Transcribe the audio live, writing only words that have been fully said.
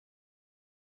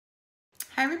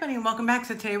Hi everybody and welcome back.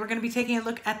 So today we're going to be taking a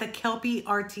look at the Kelpie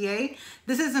RTA.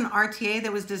 This is an RTA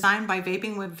that was designed by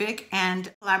Vaping with Vic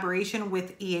and collaboration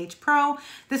with EHPro.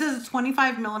 This is a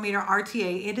 25mm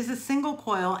RTA. It is a single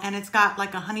coil and it's got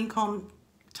like a honeycomb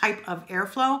type of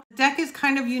airflow. The deck is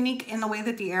kind of unique in the way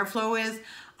that the airflow is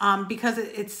because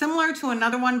it's similar to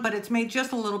another one, but it's made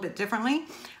just a little bit differently.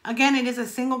 Again, it is a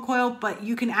single coil, but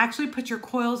you can actually put your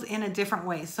coils in a different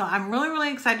way. So I'm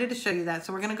really excited to show you that.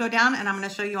 So we're going to go down and I'm going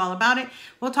to show you all about it.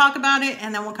 We'll talk about it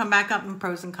and then we'll come back up in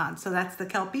pros and cons. So that's the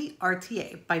Kelpie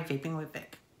RTA by Vaping with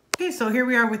Vic. Okay, so here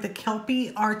we are with the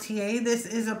Kelpie RTA. This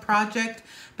is a project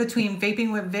between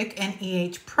Vaping with Vic and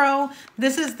EHPro.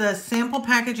 This is the sample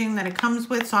packaging that it comes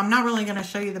with, so I'm not really going to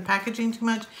show you the packaging too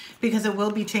much because it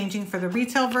will be changing for the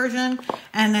retail version.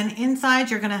 And then inside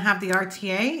you're going to have the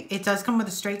RTA. It does come with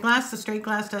a straight glass. The straight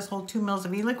glass does hold 2 mils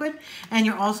of e-liquid, and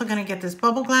you're also going to get this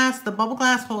bubble glass. The bubble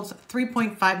glass holds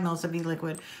 3.5 mils of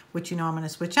e-liquid, which you know I'm going to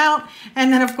switch out.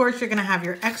 And then of course you're going to have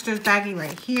your extras baggie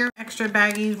right here. Extra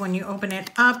baggies, when you open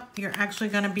it up, you're actually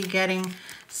going to be getting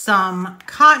some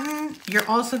cotton. You're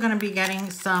also going to be getting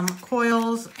some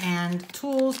coils and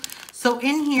tools. So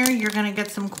in here, you're going to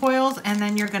get some coils and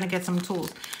then you're going to get some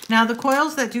tools. Now the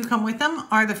coils that do come with them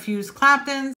are the fused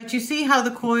claptons. But you see how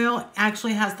the coil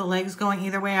actually has the legs going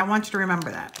either way. I want you to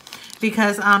remember that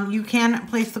because you can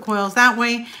place the coils that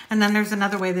way, and then there's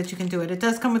another way that you can do it. It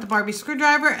does come with a Barbie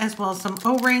screwdriver as well as some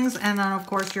O-rings, and then of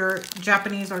course your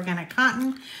Japanese organic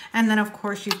cotton, and then of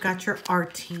course you've got your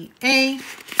RTA.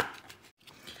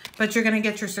 But you're going to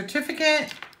get your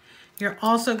certificate. You're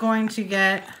also going to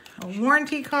get a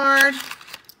warranty card.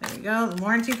 There you go, the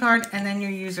warranty card, and then your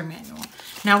user manual.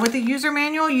 Now with the user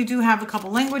manual, you do have a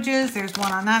couple languages. There's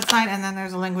one on that side, and then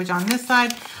there's a language on this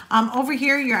side. Over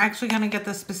here, you're actually going to get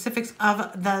the specifics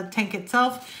of the tank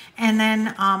itself, and then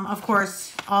of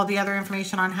course, all the other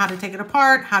information on how to take it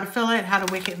apart, how to fill it, how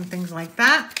to wick it, and things like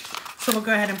that. So we'll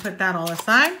go ahead and put that all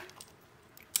aside.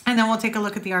 And then we'll take a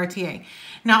look at the RTA.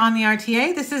 Now on the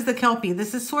RTA, this is the Kelpie.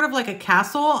 This is sort of like a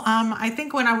castle. I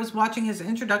think when I was watching his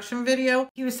introduction video,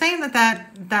 he was saying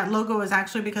that logo is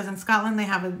actually because in Scotland they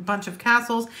have a bunch of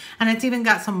castles, and it's even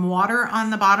got some water on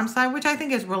the bottom side, which I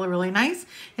think is really nice.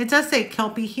 It does say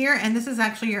Kelpie here, and this is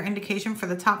actually your indication for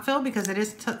the top fill because it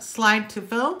is slide to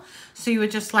fill. So you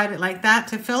would just slide it like that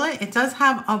to fill it. It does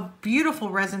have a beautiful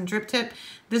resin drip tip.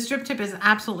 This drip tip is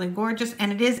absolutely gorgeous,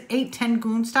 and it is 810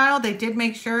 goon style. They did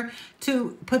make sure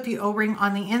to put the O-ring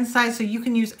on the inside so you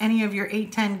can use any of your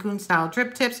 810 goon style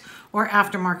drip tips or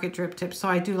aftermarket drip tips. So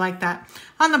I do like that.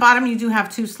 On the bottom, you do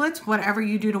have 2 slits. Whatever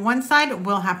you do to one side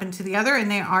will happen to the other, and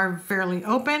they are fairly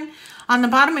open. On the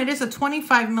bottom, it is a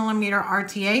 25mm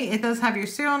RTA. It does have your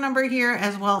serial number here,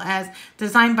 as well as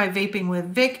designed by Vaping with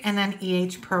Vic, and then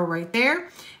EHPro right there.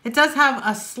 It does have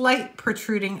a slight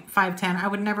protruding 510. I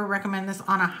would never recommend this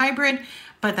on a hybrid,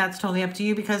 but that's totally up to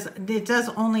you because it does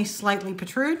only slightly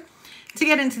protrude. To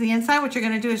get into the inside, what you're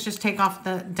going to do is just take off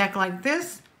the deck like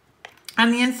this. On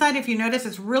the inside, if you notice,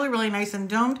 it's really nice and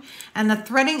domed, and the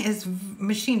threading is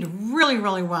machined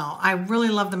really well. I really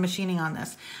love the machining on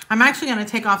this. I'm actually going to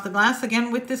take off the glass.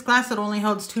 Again, with this glass, it only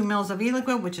holds 2 mils of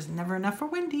e-liquid, which is never enough for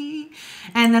Wendy.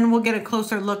 And then we'll get a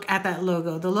closer look at that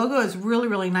logo. The logo is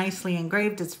really nicely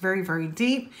engraved. It's very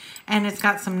deep, and it's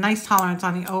got some nice tolerance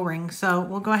on the O-ring. So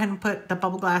we'll go ahead and put the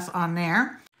bubble glass on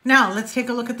there. Now, let's take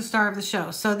a look at the star of the show.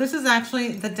 So this is actually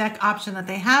the deck option that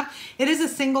they have. It is a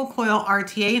single coil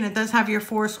RTA, and it does have your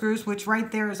 4 screws, which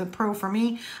right there is a pro for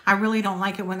me. I really don't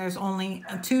like it when there's only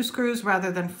 2 screws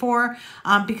rather than 4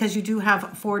 because you do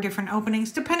have 4 different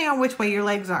openings depending on which way your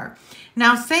legs are.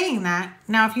 Now, saying that,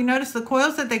 now if you notice the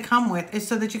coils that they come with is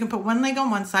so that you can put one leg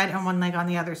on one side and one leg on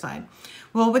the other side.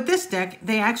 Well, with this deck,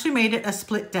 they actually made it a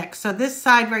split deck. So this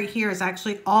side right here is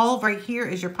actually all right here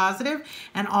is your positive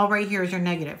and all right here is your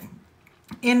negative.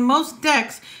 In most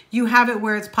decks, you have it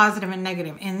where it's positive and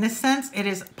negative. In this sense, it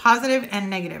is positive and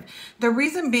negative. The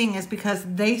reason being is because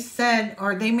they said,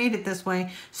 or they made it this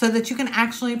way so that you can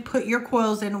actually put your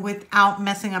coils in without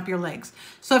messing up your legs.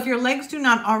 So if your legs do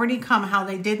not already come how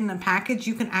they did in the package,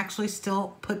 you can actually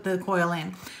still put the coil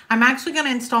in. I'm actually going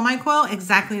to install my coil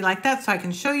exactly like that so I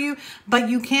can show you, but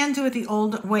you can do it the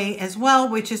old way as well,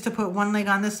 which is to put one leg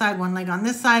on this side, one leg on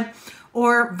this side,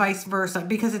 or vice versa,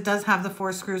 because it does have the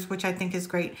 4 screws, which I think is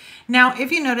great. Now, if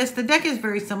you notice, the deck is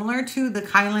very similar to the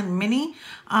Kylan Mini.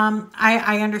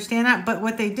 I understand that, but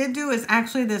what they did do is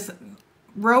actually this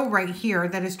row right here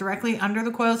that is directly under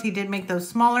the coils, he did make those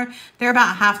smaller. They're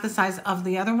about half the size of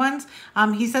the other ones.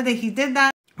 He said that he did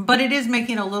that but it is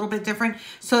making it a little bit different.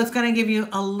 So it's going to give you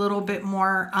a little bit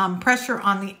more pressure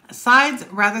on the sides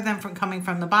rather than coming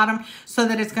from the bottom, so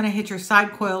that it's going to hit your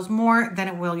side coils more than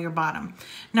it will your bottom.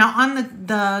 Now on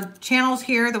the channels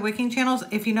here, the wicking channels,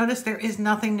 if you notice, there is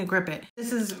nothing to grip it.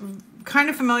 This is kind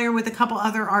of familiar with a couple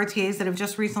other RTAs that have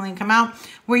just recently come out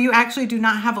where you actually do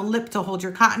not have a lip to hold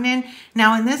your cotton in.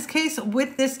 Now in this case,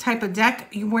 with this type of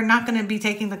deck, we're not going to be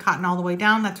taking the cotton all the way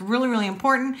down. That's really, really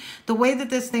important. The way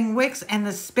that this thing wicks and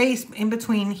the space in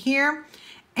between here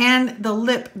and the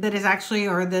lip that is actually,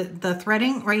 or the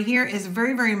threading right here, is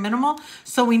very, very minimal.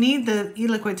 So we need the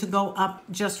e-liquid to go up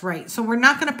just right. So we're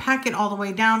not going to pack it all the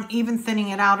way down, even thinning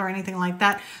it out or anything like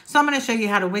that. So I'm going to show you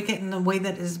how to wick it in the way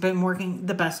that has been working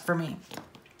the best for me.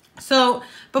 So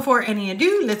before any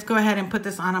ado, let's go ahead and put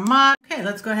this on a mod. Okay,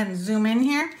 let's go ahead and zoom in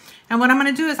here. And what I'm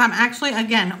going to do is I'm actually,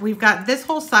 again, we've got this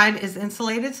whole side is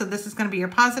insulated. So this is going to be your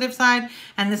positive side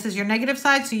and this is your negative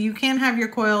side. So you can have your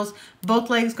coils, both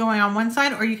legs going on one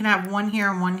side, or you can have one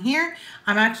here and one here.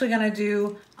 I'm actually going to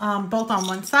do both on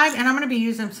one side, and I'm going to be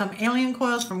using some alien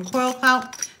coils from Coil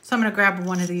Clout. So I'm going to grab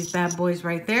one of these bad boys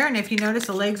right there. And if you notice,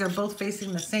 the legs are both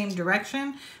facing the same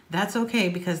direction. That's okay,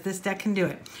 because this deck can do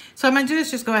it. So what I'm going to do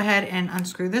is just go ahead and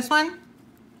unscrew this one.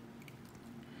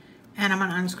 And I'm going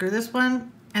to unscrew this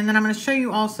one. And then I'm going to show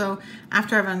you also,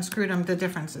 after I've unscrewed them, the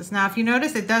differences. Now, if you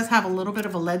notice, it does have a little bit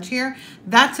of a ledge here.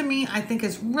 That, to me, I think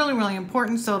is really, really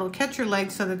important. So it'll catch your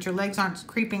legs so that your legs aren't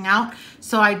creeping out.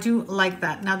 So I do like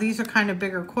that. Now, these are kind of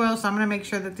bigger coils, so I'm going to make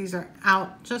sure that these are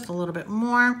out just a little bit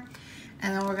more.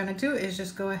 And then what we're going to do is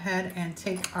just go ahead and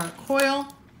take our coil,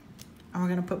 and we're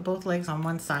going to put both legs on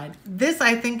one side. This,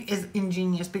 I think, is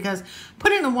ingenious, because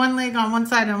putting the one leg on one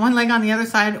side and one leg on the other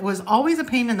side was always a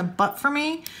pain in the butt for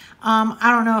me.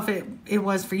 I don't know if it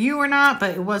was for you or not,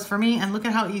 but it was for me. And look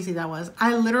at how easy that was.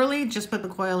 I literally just put the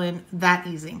coil in that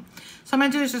easy. So I'm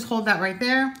going to do is just hold that right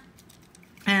there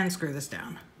and screw this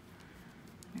down.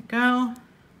 There we go.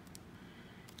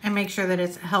 And make sure that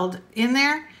it's held in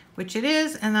there, which it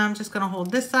is. And then I'm just going to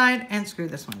hold this side and screw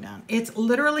this one down. It's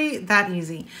literally that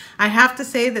easy. I have to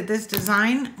say that this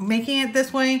design, making it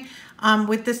this way,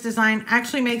 with this design,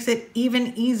 actually makes it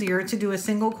even easier to do a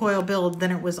single coil build than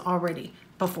it was already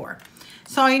before.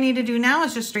 So all you need to do now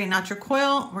is just straighten out your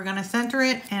coil. We're going to center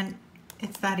it, and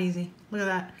it's that easy. Look at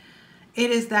that. It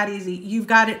is that easy. You've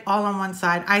got it all on one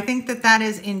side. I think that that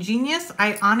is ingenious.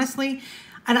 I honestly,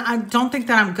 and I don't think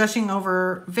that I'm gushing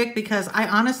over Vic, because I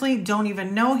honestly don't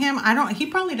even know him. He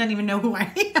probably doesn't even know who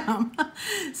I am.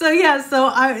 So yeah,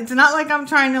 it's not like I'm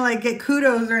trying to like get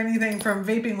kudos or anything from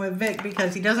Vaping with Vic,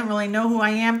 because he doesn't really know who I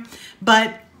am,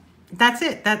 but that's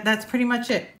it. That's pretty much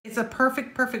it. It's a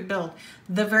perfect build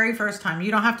the very first time.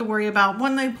 You don't have to worry about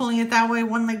one leg pulling it that way,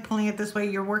 one leg pulling it this way.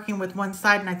 You're working with one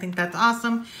side, and I think that's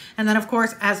awesome. And then, of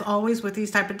course, as always with these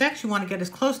type of decks, you want to get as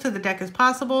close to the deck as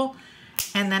possible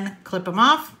and then clip them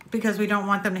off, because we don't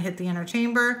want them to hit the inner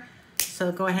chamber.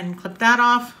 So go ahead and clip that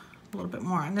off. A little bit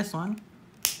more on this one.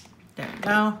 There we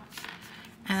go.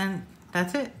 And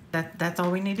that's it. That's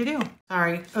all we need to do.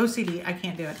 Sorry, OCD, I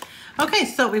can't do it. Okay,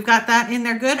 so we've got that in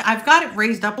there good. I've got it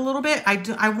raised up a little bit.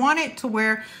 I want it to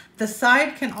where the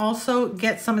side can also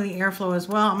get some of the airflow as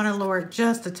well. I'm gonna lower it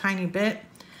just a tiny bit,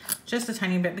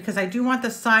 because I do want the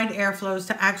side airflows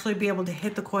to actually be able to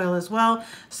hit the coil as well.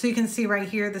 So you can see right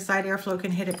here, the side airflow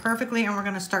can hit it perfectly, and we're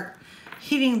gonna start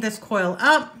heating this coil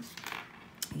up.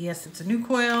 Yes, it's a new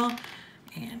coil,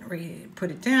 and put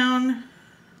it down.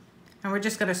 And we're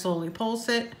just gonna slowly pulse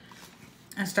it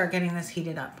and start getting this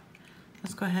heated up.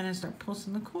 Let's go ahead and start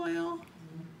pulsing the coil.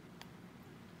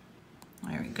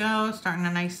 There we go, starting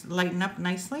to lighten up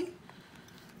nicely.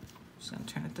 Just gonna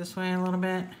turn it this way a little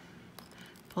bit.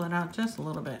 Pull it out just a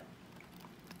little bit.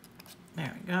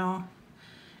 There we go.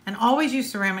 And always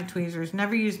use ceramic tweezers,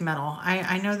 never use metal.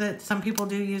 I know that some people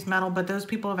do use metal, but those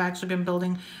people have actually been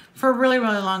building for a really,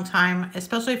 really long time.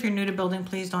 Especially if you're new to building,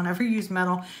 please don't ever use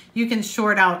metal. You can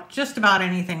short out just about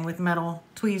anything with metal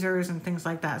tweezers and things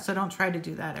like that. So don't try to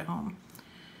do that at home.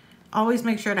 Always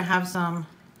make sure to have some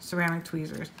ceramic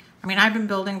tweezers. I mean, I've been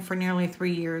building for nearly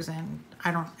 3 years, and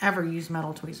I don't ever use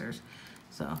metal tweezers.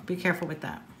 So be careful with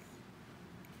that.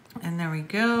 And there we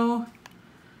go.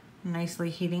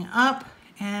 Nicely heating up.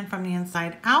 And from the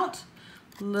inside out,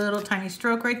 little tiny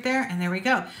stroke right there, and there we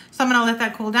go. So I'm gonna let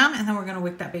that cool down, and then we're gonna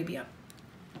wick that baby up.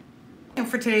 And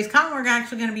for today's cotton, we're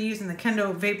actually gonna be using the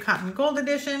Kendo Vape Cotton Gold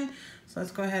Edition. So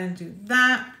let's go ahead and do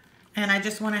that. And I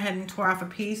just went ahead and tore off a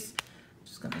piece.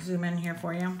 Just gonna zoom in here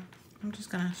for you. I'm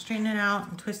just gonna straighten it out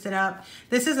and twist it up.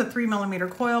 This is a 3mm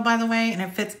coil, by the way, and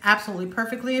it fits absolutely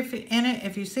perfectly in it,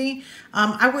 if you see.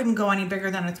 I wouldn't go any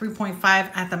bigger than a 3.5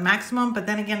 at the maximum, but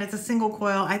then again, it's a single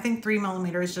coil. I think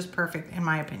 3mm is just perfect, in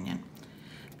my opinion.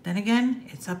 Then again,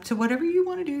 it's up to whatever you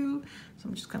wanna do. So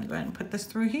I'm just gonna go ahead and put this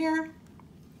through here.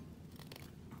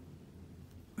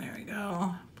 There we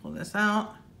go, pull this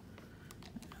out.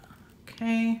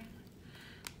 Okay,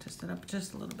 twist it up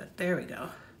just a little bit, there we go.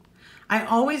 I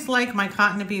always like my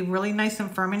cotton to be really nice and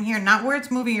firm in here, not where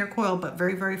it's moving your coil, but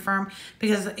very, very firm,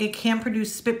 because it can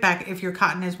produce spitback if your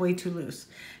cotton is way too loose.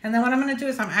 And then what I'm gonna do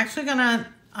is I'm actually gonna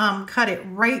cut it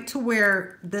right to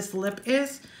where this lip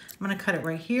is. I'm gonna cut it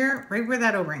right here, right where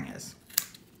that O-ring is.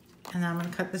 And then I'm gonna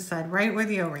cut this side right where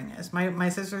the O-ring is. My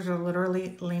scissors are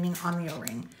literally leaning on the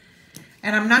O-ring.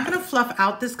 And I'm not gonna fluff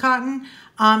out this cotton.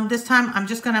 This time I'm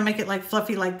just gonna make it like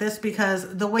fluffy like this,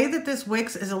 because the way that this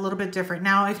wicks is a little bit different.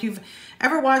 Now, if you've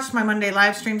ever watched my Monday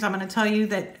live streams, I'm gonna tell you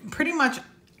that pretty much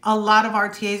a lot of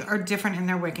RTAs are different in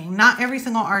their wicking. Not every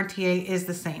single RTA is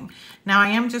the same. Now I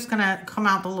am just gonna come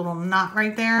out the little knot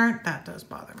right there. That does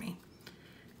bother me,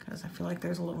 because I feel like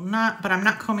there's a little knot, but I'm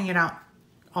not combing it out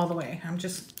all the way. I'm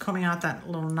just combing out that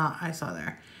little knot I saw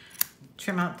there.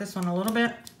 Trim out this one a little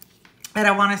bit. And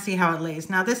I want to see how it lays.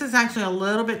 Now this is actually a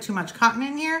little bit too much cotton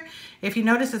in here. If you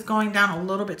notice, it's going down a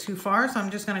little bit too far, so I'm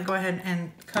just going to go ahead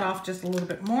and cut off just a little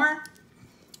bit more.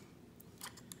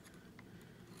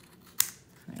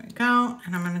 There we go.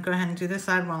 And I'm going to go ahead and do this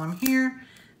side while I'm here.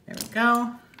 There we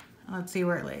go. Let's see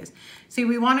where it lays. See,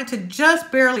 we want it to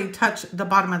just barely touch the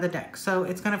bottom of the deck, so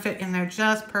it's going to fit in there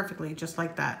just perfectly, just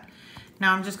like that.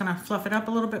 Now I'm just going to fluff it up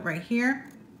a little bit right here.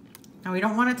 Now we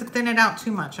don't want it to thin it out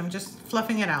too much. I'm just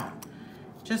fluffing it out,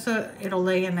 just so it'll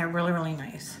lay in there really, really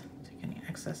nice. Take any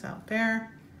excess out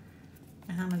there.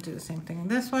 And I'm gonna do the same thing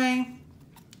this way.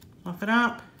 Fluff it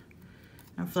up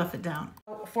and fluff it down.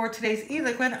 For today's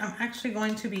e-liquid, I'm actually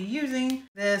going to be using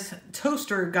this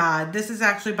Toaster God. This is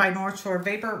actually by North Shore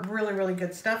Vapor. Really, really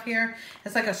good stuff here.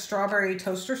 It's like a strawberry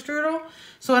toaster strudel.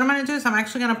 So what I'm gonna do is I'm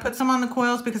actually gonna put some on the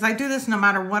coils, because I do this no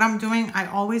matter what I'm doing. I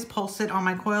always pulse it on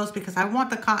my coils, because I want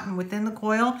the cotton within the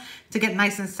coil to get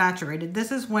nice and saturated.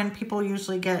 This is when people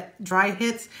usually get dry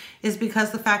hits, is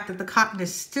because the fact that the cotton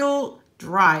is still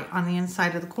dry on the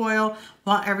inside of the coil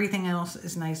while everything else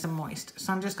is nice and moist.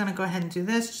 So I'm just going to go ahead and do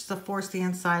this just to force the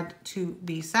inside to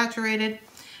be saturated.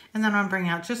 And then I'm going to bring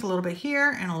out just a little bit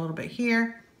here and a little bit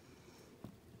here,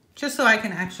 just so I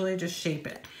can actually just shape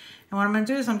it. And what I'm going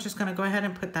to do is I'm just going to go ahead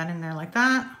and put that in there like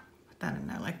that, put that in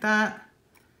there like that.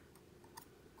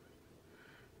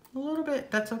 A little bit,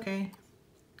 that's okay.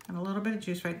 And a little bit of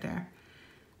juice right there.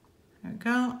 There we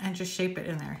go. And just shape it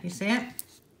in there. You see it?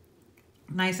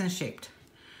 Nice and shaped.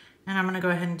 And I'm going to go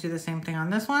ahead and do the same thing on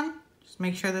this one. Just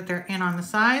make sure that they're in on the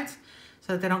sides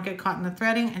so that they don't get caught in the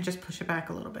threading, and just push it back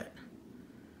a little bit.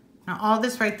 Now all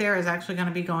this right there is actually going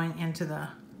to be going into the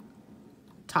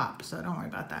top, so don't worry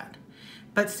about that.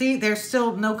 But see, there's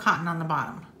still no cotton on the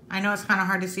bottom. I know it's kind of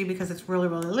hard to see because it's really,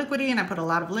 really liquidy, and I put a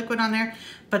lot of liquid on there,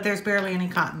 but there's barely any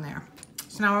cotton there.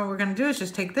 So now what we're going to do is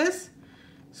just take this,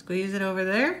 squeeze it over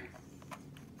there,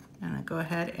 and I go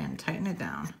ahead and tighten it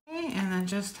down. Okay, and then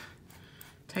just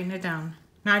tighten it down.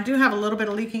 Now I do have a little bit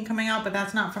of leaking coming out, but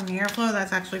that's not from the airflow.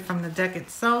 That's actually from the deck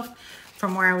itself,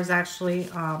 from where I was actually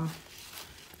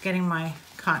getting my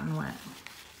cotton wet.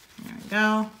 There we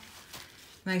go.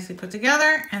 Nicely put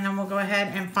together. And then we'll go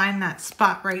ahead and find that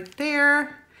spot right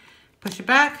there, push it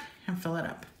back, and fill it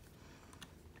up.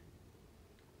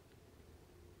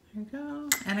 There we go.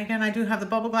 And again, I do have the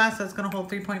bubble glass that's going to hold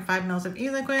 3.5 mils of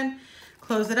e-liquid.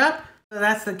 Close it up. So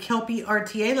that's the Kelpie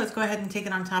RTA. Let's go ahead and take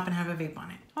it on top and have a vape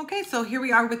on it. Okay, so here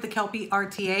we are with the Kelpie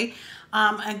RTA.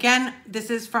 Again, this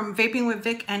is from Vaping with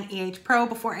Vic and EHPro.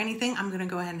 Before anything, I'm gonna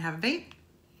go ahead and have a vape.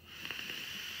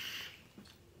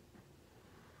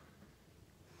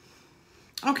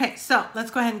 Okay, so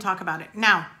let's go ahead and talk about it.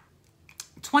 Now,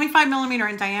 25mm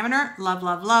in diameter, love,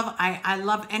 love, love. I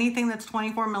love anything that's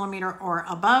 24mm or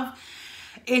above.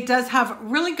 It does have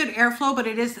really good airflow, but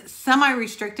it is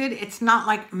semi-restricted. It's not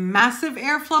like massive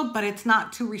airflow, but it's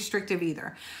not too restrictive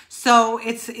either. So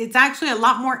it's actually a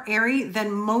lot more airy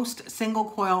than most single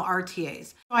coil RTAs.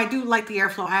 So I do like the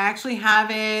airflow. I actually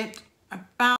have it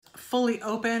about fully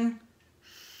open.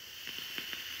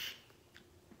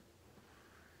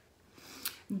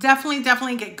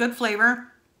 Definitely get good flavor.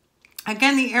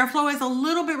 Again, the airflow is a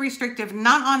little bit restrictive,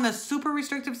 not on the super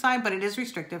restrictive side, but it is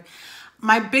restrictive.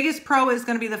 My biggest pro is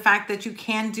going to be the fact that you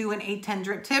can do an 810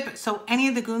 drip tip. So any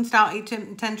of the Goon style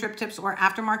 810 drip tips or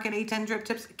aftermarket 810 drip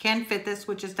tips can fit this,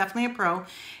 which is definitely a pro.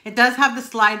 It does have the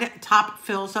slide top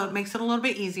fill, so it makes it a little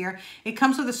bit easier. It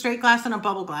comes with a straight glass and a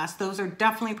bubble glass. Those are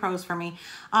definitely pros for me.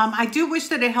 I do wish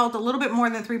that it held a little bit more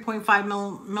than 3.5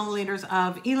 milliliters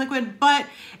of e-liquid, but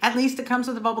at least it comes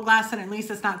with a bubble glass and at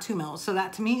least it's not 2 mils. So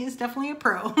that to me is definitely a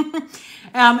pro.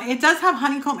 It does have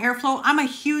honeycomb airflow. I'm a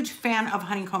huge fan of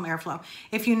honeycomb airflow.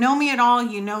 If you know me at all,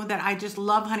 you know that I just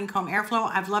love honeycomb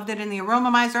airflow. I've loved it in the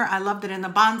Aromomizer. I loved it in the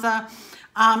Bonza.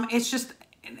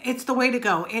 It's the way to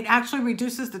go. It actually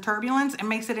reduces the turbulence and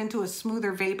makes it into a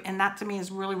smoother vape. And that to me is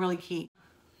really, really key.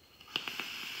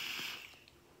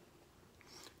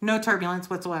 No turbulence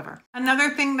whatsoever. Another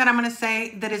thing that I'm going to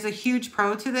say that is a huge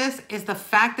pro to this is the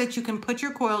fact that you can put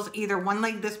your coils either one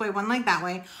leg this way, one leg that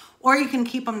way, or you can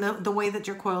keep them the way that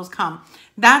your coils come.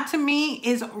 That to me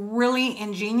is really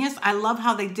ingenious. I love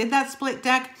how they did that split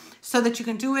deck so that you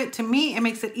can do it. To me, it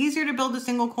makes it easier to build a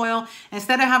single coil.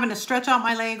 Instead of having to stretch out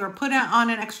my leg or put it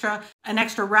on an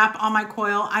extra wrap on my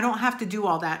coil, I don't have to do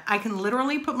all that. I can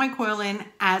literally put my coil in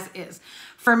as is.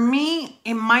 For me,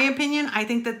 in my opinion, I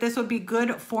think that this would be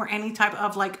good for any type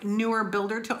of like newer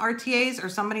builder to RTAs or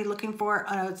somebody looking for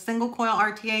a single coil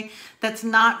RTA that's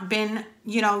not been,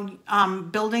 you know,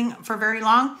 building for very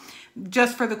long,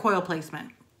 just for the coil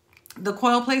placement. The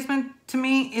coil placement to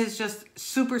me is just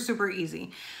super, super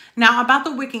easy. Now about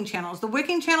the wicking channels. The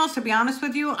wicking channels, to be honest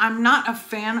with you, I'm not a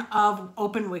fan of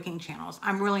open wicking channels.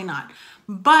 I'm really not.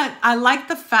 But I like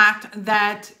the fact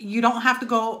that you don't have to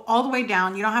go all the way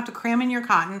down. You don't have to cram in your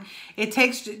cotton. It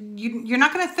takes, you're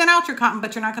not going to thin out your cotton,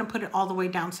 but you're not going to put it all the way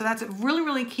down. So that's really,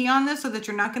 really key on this so that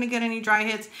you're not going to get any dry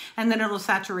hits and then it'll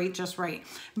saturate just right.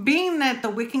 Being that the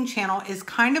wicking channel is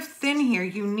kind of thin here,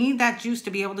 you need that juice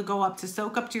to be able to go up to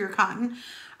soak up to your cotton,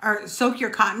 or soak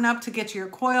your cotton up to get to your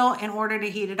coil in order to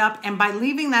heat it up. And by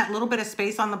leaving that little bit of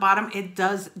space on the bottom, it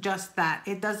does just that.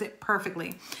 It does it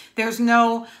perfectly. There's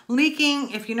no leaking.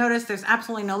 If you notice, there's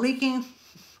absolutely no leaking.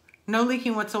 No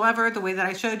leaking whatsoever. The way that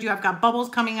I showed you, I've got bubbles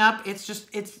coming up. It's just,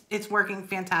 it's working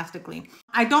fantastically.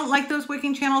 I don't like those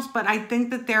wicking channels, but I think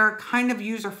that they're kind of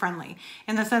user friendly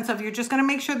in the sense of you're just gonna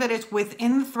make sure that it's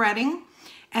within the threading.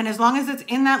 And as long as it's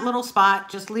in that little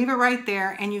spot, just leave it right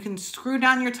there and you can screw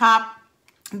down your top,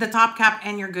 the top cap,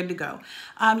 and you're good to go.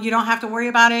 You don't have to worry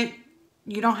about it.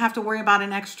 You don't have to worry about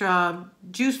an extra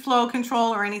juice flow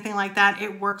control or anything like that.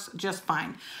 It works just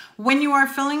fine. When you are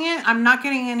filling it, I'm not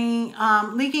getting any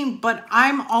leaking, but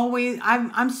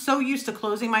I'm so used to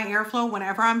closing my airflow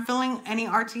whenever I'm filling any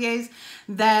RTAs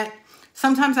that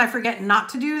sometimes I forget not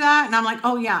to do that. And I'm like,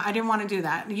 oh yeah, I didn't want to do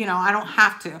that. You know, I don't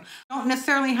have to. I don't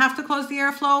necessarily have to close the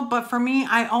airflow, but for me,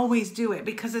 I always do it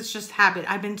because it's just habit.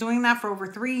 I've been doing that for over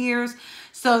 3 years.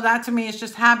 So that to me is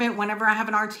just habit. Whenever I have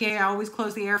an RTA, I always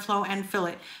close the airflow and fill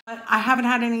it. But I haven't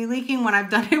had any leaking when I've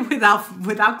done it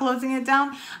without closing it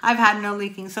down. I've had no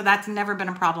leaking. So that's never been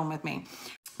a problem with me.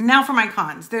 Now for my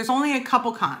cons. There's only a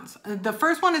couple cons. The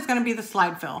first one is going to be the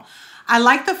slide fill. I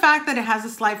like the fact that it has a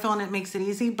slide fill and it makes it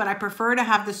easy, but I prefer to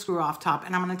have the screw off top,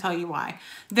 and I'm going to tell you why.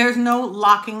 There's no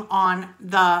locking on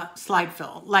the slide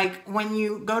fill. Like when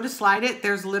you go to slide it,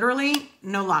 there's literally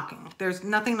no locking. There's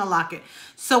nothing to lock it.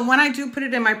 So when I do put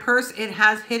it in my purse, it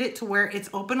has hit it to where it's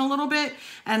open a little bit,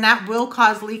 and that will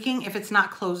cause leaking if it's not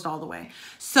closed all the way.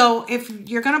 So if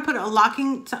you're going to put a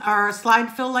locking or a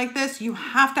slide fill like this, you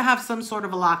have to have some sort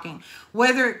of a locking.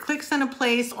 Whether it clicks into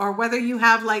place or whether you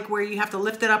have like where you have to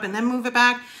lift it up and then move it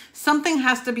back, something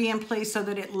has to be in place so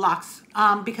that it locks.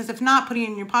 Because if not, put it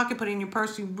in your pocket, put it in your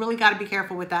purse, you really got to be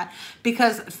careful with that.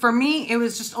 Because for me, it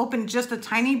was just open just a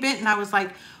tiny bit and I was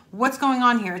like, what's going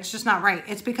on here? It's just not right.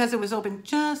 It's because it was open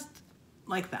just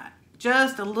like that.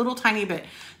 Just a little tiny bit.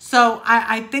 So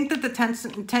I think that the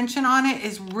tension on it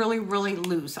is really, really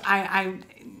loose.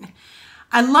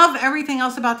 I love everything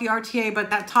else about the RTA, but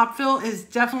that top fill is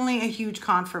definitely a huge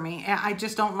con for me. I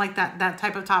just don't like that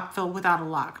type of top fill without a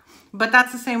lock. But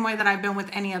that's the same way that I've been with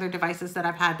any other devices that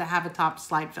I've had that have a top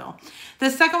slide fill. The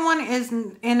second one is,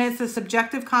 and it's a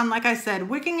subjective con, like I said,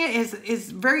 wicking it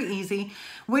is very easy.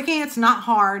 Wicking it's not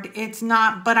hard, it's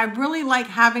not, but I really like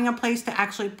having a place to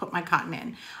actually put my cotton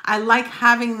in. I like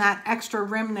having that extra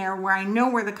rim there where I know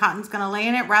where the cotton's gonna lay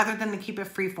in it rather than to keep it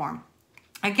freeform.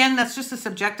 Again, that's just a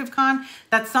subjective con.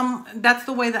 That's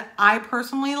the way that I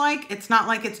personally like. It's not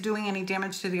like it's doing any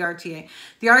damage to the RTA.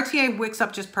 The RTA wicks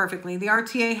up just perfectly. The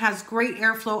RTA has great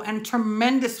airflow and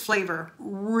tremendous flavor.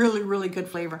 Really, really good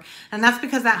flavor. And that's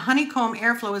because that honeycomb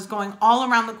airflow is going all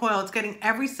around the coil. It's getting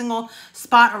every single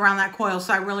spot around that coil.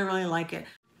 So I really, really like it.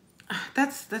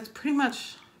 That's pretty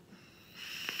much...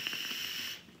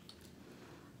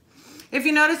 If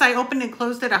you notice, I opened and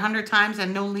closed it 100 times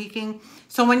and no leaking.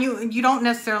 So when you don't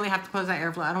necessarily have to close that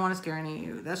airflow. I don't want to scare any of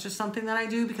you. That's just something that I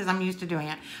do because I'm used to doing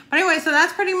it. But anyway, so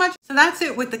that's pretty much, so that's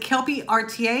it with the Kelpie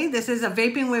RTA. This is a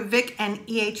Vaping with Vic and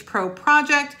EHPro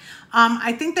project.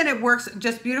 I think that it works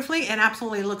just beautifully. It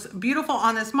absolutely looks beautiful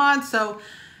on this mod. So,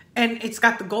 and it's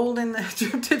got the gold in the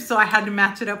drip tip, so I had to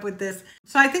match it up with this.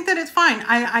 So I think that it's fine.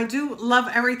 I do love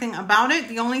everything about it.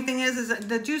 The only thing is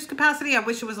the juice capacity, I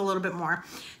wish it was a little bit more.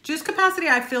 Juice capacity,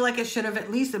 I feel like it should have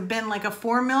at least been like a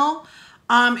 4 mil.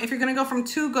 If you're gonna go from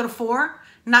 2, go to 4,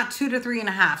 not 2 to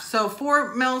 3.5. So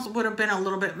 4 mils would have been a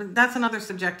little bit, that's another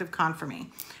subjective con for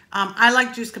me. I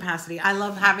like juice capacity. I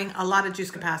love having a lot of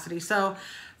juice capacity. So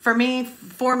for me,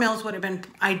 4 mils would have been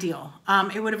ideal.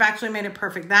 It would have actually made it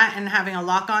perfect. That and having a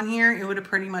lock on here, it would have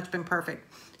pretty much been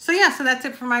perfect. So yeah, so that's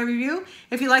it for my review.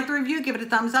 If you like the review, give it a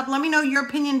thumbs up. Let me know your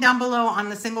opinion down below on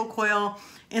the single coil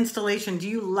installation. Do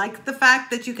you like the fact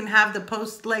that you can have the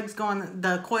post legs going,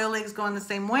 the coil legs going the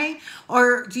same way?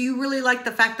 Or do you really like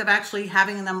the fact of actually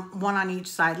having them one on each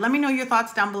side? Let me know your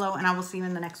thoughts down below and I will see you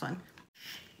in the next one.